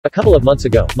A couple of months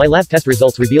ago, my lab test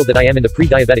results revealed that I am in the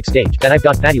pre-diabetic stage, that I've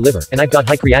got fatty liver, and I've got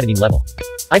high creatinine level.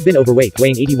 I've been overweight,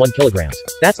 weighing 81 kilograms.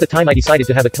 That's the time I decided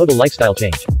to have a total lifestyle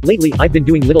change. Lately, I've been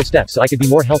doing little steps so I could be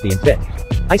more healthy and fit.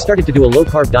 I started to do a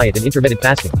low-carb diet and intermittent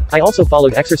fasting. I also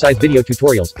followed exercise video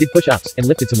tutorials, did push-ups, and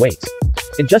lifted some weights.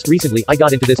 And just recently, I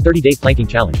got into this 30-day planking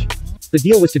challenge. The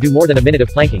deal was to do more than a minute of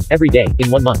planking, every day, in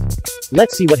 1 month.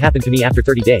 Let's see what happened to me after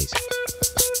 30 days.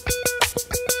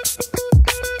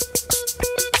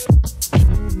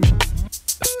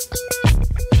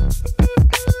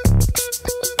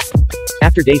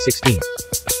 After day 16.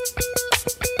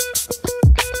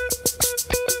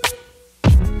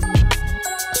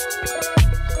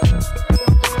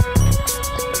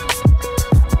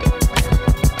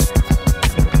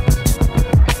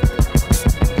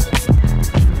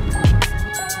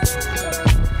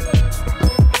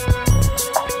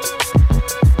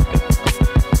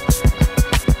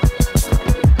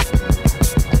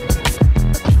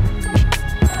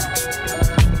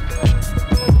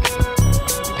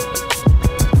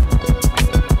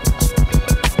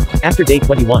 After day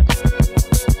 21.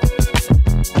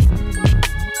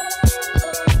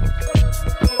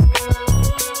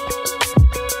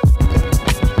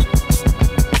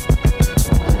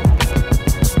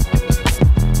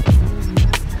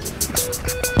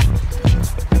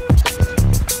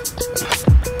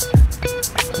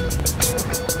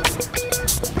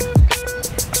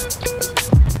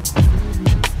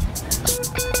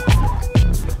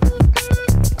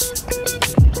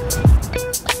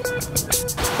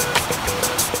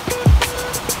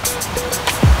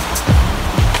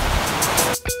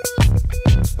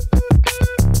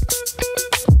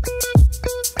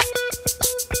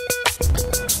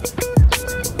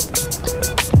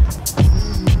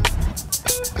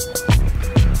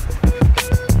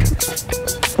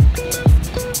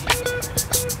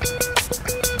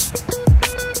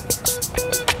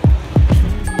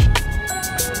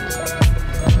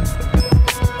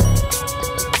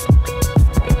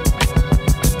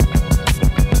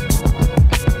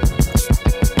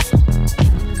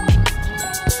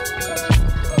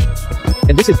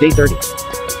 And this is day 30.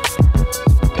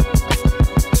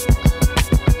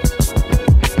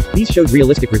 These showed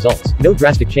realistic results, no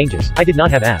drastic changes. I did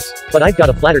not have abs, but I've got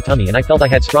a flatter tummy and I felt I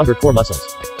had stronger core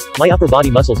muscles. My upper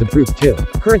body muscles improved too.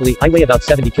 Currently, I weigh about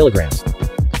 70 kilograms.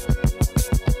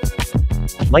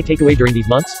 My takeaway during these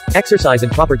months? Exercise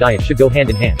and proper diet should go hand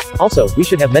in hand. Also, we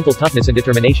should have mental toughness and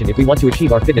determination if we want to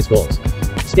achieve our fitness goals.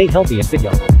 Stay healthy and fit,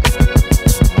 y'all.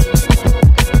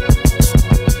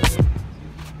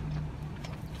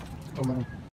 Oh, man.